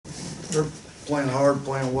They're playing hard,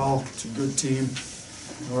 playing well. It's a good team.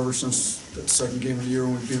 Ever since that second game of the year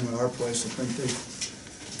when we beat them at our place, I think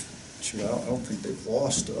I don't think they've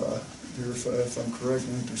lost here, if I'm correct. I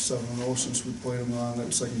think they're 7-0 since we played them on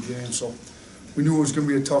that second game. So we knew it was going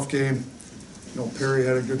to be a tough game. You know, Perry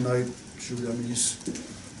had a good night. Shoot, I mean, he's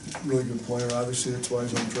a really good player. Obviously, that's why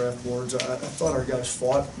he's on draft boards. I thought our guys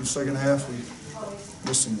fought in the second half. We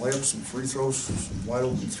missed some layups, some free throws, some wide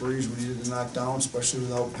open threes we needed to knock down, especially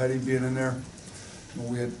without Petty being in there. You know,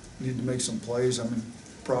 we needed to make some plays. I mean,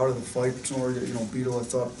 proud of the fight. You know, Beetle, I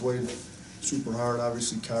thought, played super hard.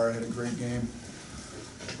 Obviously, Kara had a great game,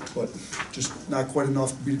 but just not quite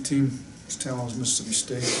enough to beat a team as talented as Mississippi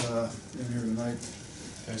State in here tonight.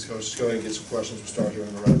 Thanks, Coach. Just go ahead and get some questions. We'll start here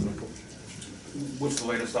on the right. What's the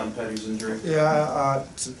latest on Petty's injury? Yeah,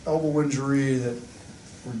 it's an elbow injury that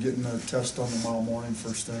we're getting a test on tomorrow morning,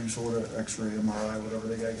 first thing, so what, X-ray, MRI, whatever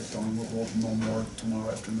they gotta get done. We'll know more tomorrow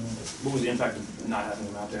afternoon. What was the impact of not having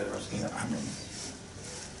him out there the rest of the game? I mean,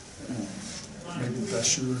 maybe the best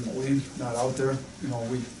shooter in the league, not out there. You know,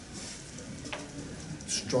 we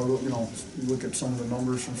struggle, you know, you look at some of the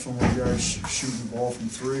numbers from some of the guys shooting the ball from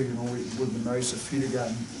three. You know, it would have been nice if he'd have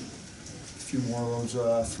gotten a few more of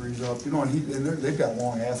those threes up. You know, and they've got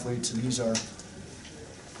long athletes, and he's our,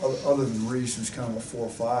 other than Reese, who's kind of a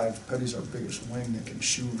 4-5, Petty's our biggest wing that can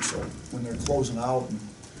shoot. So when they're closing out and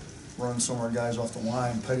running some of our guys off the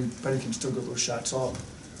line, Petty can still get those shots up.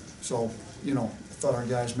 So, you know, I thought our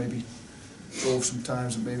guys maybe drove some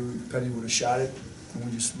times and maybe Petty would have shot it, and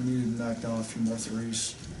we needed to knock down a few more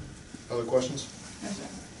threes. Other questions? Okay.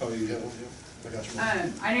 Oh, you have one? Yeah. I got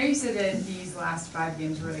you. I know you said that these last 5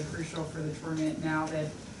 games were really crucial for the tournament. Now that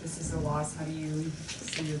this is a loss, how do you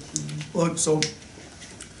see your team? Look, so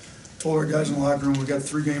told our guys in the locker room we got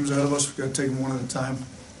 3 games ahead of us. We got to take them one at a time.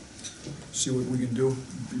 See what we can do.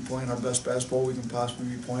 Be playing our best basketball we can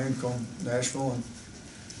possibly be playing. Come Nashville and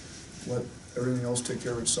let everything else take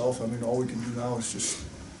care of itself. I mean, all we can do now is just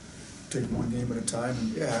take one game at a time.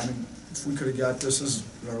 And yeah, I mean, if we could have got this as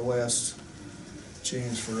our last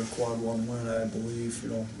chance for a quad 1 win, I believe. You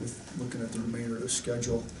know, with looking at the remainder of the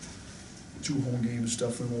schedule, 2 home games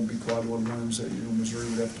definitely won't be quad 1 wins. That, you know, Missouri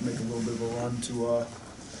would have to make a little bit of a run to,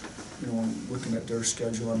 you know, looking at their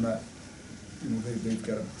schedule. I'm not, you know, they've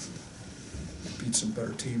got to beat some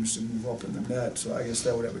better teams to move up in the net. So I guess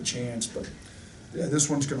that would have a chance. But yeah, this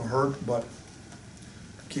one's going to hurt, but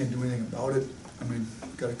can't do anything about it. I mean,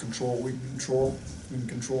 we've got to control what we can control. We can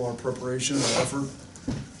control our preparation, our effort,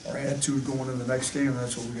 our attitude going into the next game, and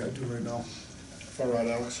that's what we got to do right now. Far right,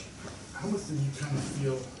 Alex. How much did you kind of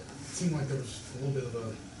feel? It seemed like there was a little bit of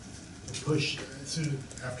a push soon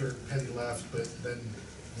after Petty left, but then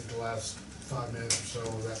I think the last 5 minutes or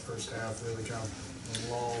so of that first half really kind of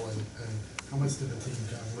a lull, and how much did the team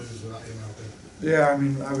kind of lose without him out there? Yeah, I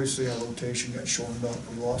mean, obviously our rotation got shortened up.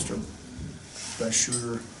 We lost our best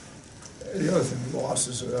shooter. The other thing we lost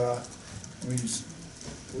is, I mean,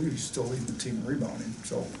 I believe he's still leading the team in rebounding.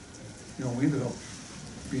 So, you know, we ended up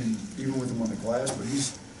being even with him on the glass, but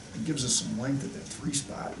he gives us some length at that 3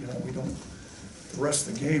 spot. You know, we don't. The rest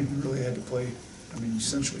of the game, we really had to play. I mean,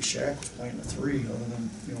 essentially Shaq was playing the 3, other than,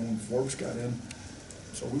 you know, when Forbes got in.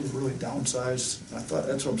 So we were really downsized. I thought,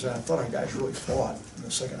 that's what I'm saying, I thought our guys really fought in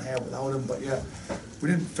the second half without him. But yeah, we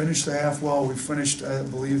didn't finish the half well. We finished, I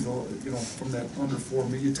believe, you know, from that under 4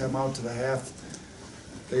 media timeout to the half.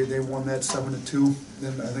 They won that 7-2.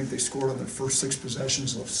 Then I think they scored on their first 6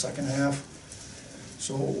 possessions of the second half.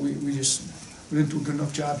 So we didn't do a good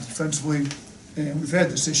enough job defensively. And we've had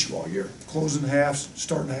this issue all year. Closing halves,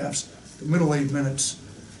 starting halves, the middle 8 minutes.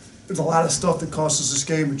 There's a lot of stuff that costs us this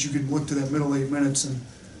game, but you can look to that middle 8 minutes, and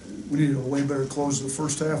we needed a way better close to the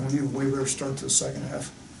first half. We needed a way better start to the second half.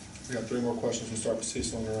 We got 3 more questions. We'll start with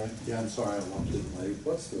Cecil on the right. Yeah, I'm sorry I'm a little late.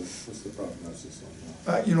 What's the prognosis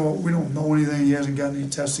on that? You know, we don't know anything. He hasn't gotten any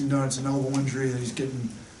testing done. It's an elbow injury that he's getting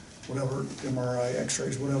whatever MRI,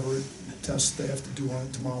 X-rays, whatever tests they have to do on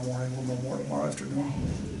it tomorrow morning. We'll know more tomorrow afternoon.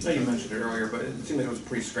 I know you mentioned it earlier, but it seemed like it was a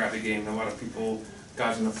pretty scrappy game. A lot of people,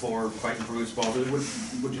 guys on the floor fighting for loose balls.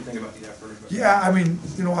 What do you think about the effort? Yeah, I mean,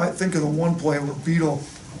 you know, I think of the one play where Beetle,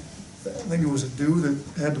 I think it was a dude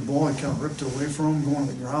that had the ball and kind of ripped it away from him, going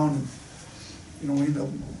to the ground, and, you know, we ended up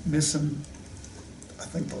missing, I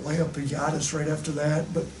think, the layup. He got us right after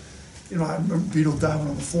that. But, you know, I remember Beetle diving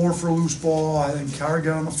on the floor for a loose ball. I think Kara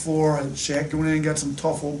got on the floor. I had Shaq going in and got some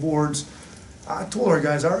tough old boards. I told our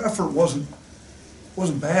guys our effort wasn't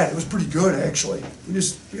bad. It was pretty good, actually. We got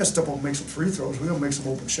to step up and make some free throws. We got to make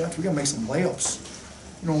some open shots. We got to make some layups.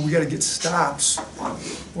 You know, we got to get stops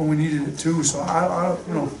when we needed it too. So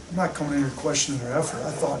you know, I'm not coming in here questioning their effort.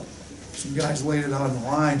 I thought some guys laid it out on the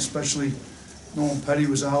line, especially knowing Petty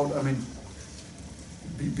was out, I mean,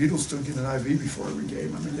 Beetle's still getting an IV before every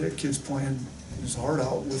game. I mean, that kid's playing his heart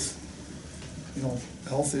out with, you know,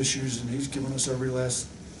 health issues, and he's giving us every last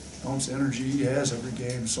ounce of energy he has every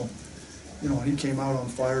game. So, you know, and he came out on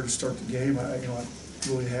fire to start the game. I'm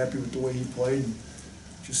really happy with the way he played. And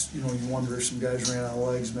just, you know, you wonder if some guys ran out of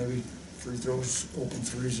legs, maybe free throws, open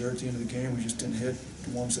threes there at the end of the game. We just didn't hit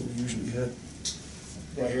the ones that we usually hit.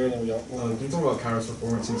 Right here, and then we got Can you talk about Kyra's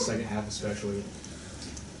performance in the second half especially?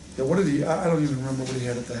 Yeah, what did he, I don't even remember what he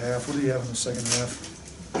had at the half. What did he have in the second half?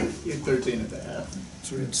 He had 13 at the half.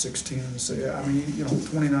 So we had 16 in the second. I mean, you know,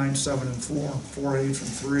 29, 7 and 4, 4 8 from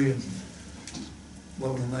 3, and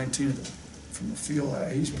 11 and 19 from the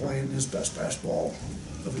field. He's playing his best basketball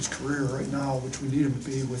of his career right now, which we need him to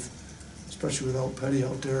be with, especially without Petty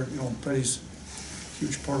out there. You know, Petty's a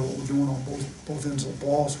huge part of what we're doing on both ends of the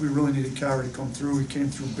ball. So we really needed Kyra to come through. He came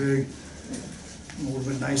through big. It would have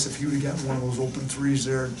been nice if he would have gotten one of those open threes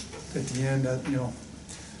there at the end. You know,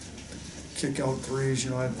 kick out threes,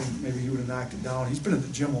 you know, I think maybe he would have knocked it down. He's been in the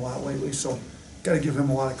gym a lot lately, so got to give him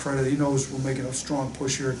a lot of credit. He knows we're making a strong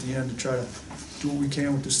push here at the end to try to do what we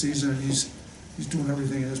can with the season, and he's doing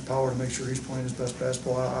everything in his power to make sure he's playing his best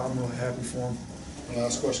basketball. I'm really happy for him. And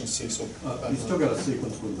last question, Cecil. You still got a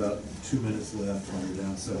sequence with about 2 minutes left when you're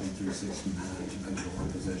down 73-69. You made a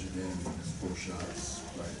one possession game, 4 shots.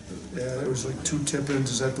 Right? Yeah, there was like 2 tip-ins.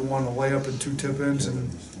 Is that the one, a layup and 2 tip-ins, and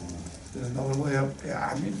then another layup? Yeah,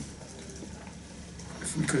 I mean,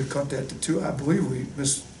 if we could have cut that to 2, I believe we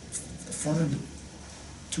missed the front end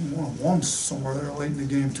 2 1-on-1s somewhere there late in the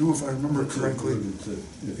game too, if I remember correctly.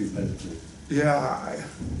 If you had to. Yeah,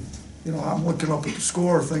 I'm looking up at the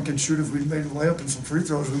score thinking, shoot, if we'd made a layup and some free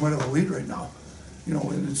throws, we might have a lead right now. You know,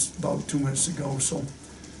 and it's about 2 minutes to go. So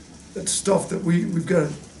that's stuff that we've got to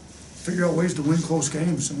figure out ways to win close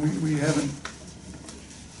games, and we haven't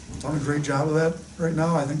done a great job of that right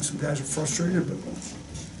now. I think some guys are frustrated, but,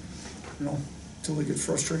 you know, until they get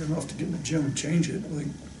frustrated enough to get in the gym and change it, they're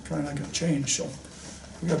probably not going to change. So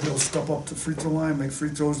we got to be able to step up to the free throw line, make free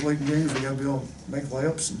throws late in games. We got to be able to make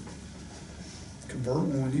layups and convert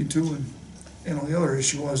when we need to. And you know, the other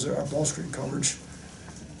issue was our ball screen coverage.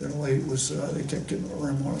 Their late was they kept getting the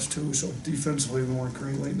rim on us too. So defensively, we weren't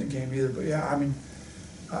great late in the game either. But yeah, I mean,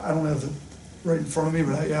 I don't have it right in front of me,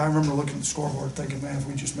 but I remember looking at the scoreboard thinking, man, if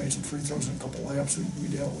we just made some free throws and a couple layups,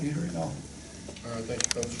 we'd have a lead right now. All right, thank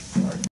you, Coach. All right.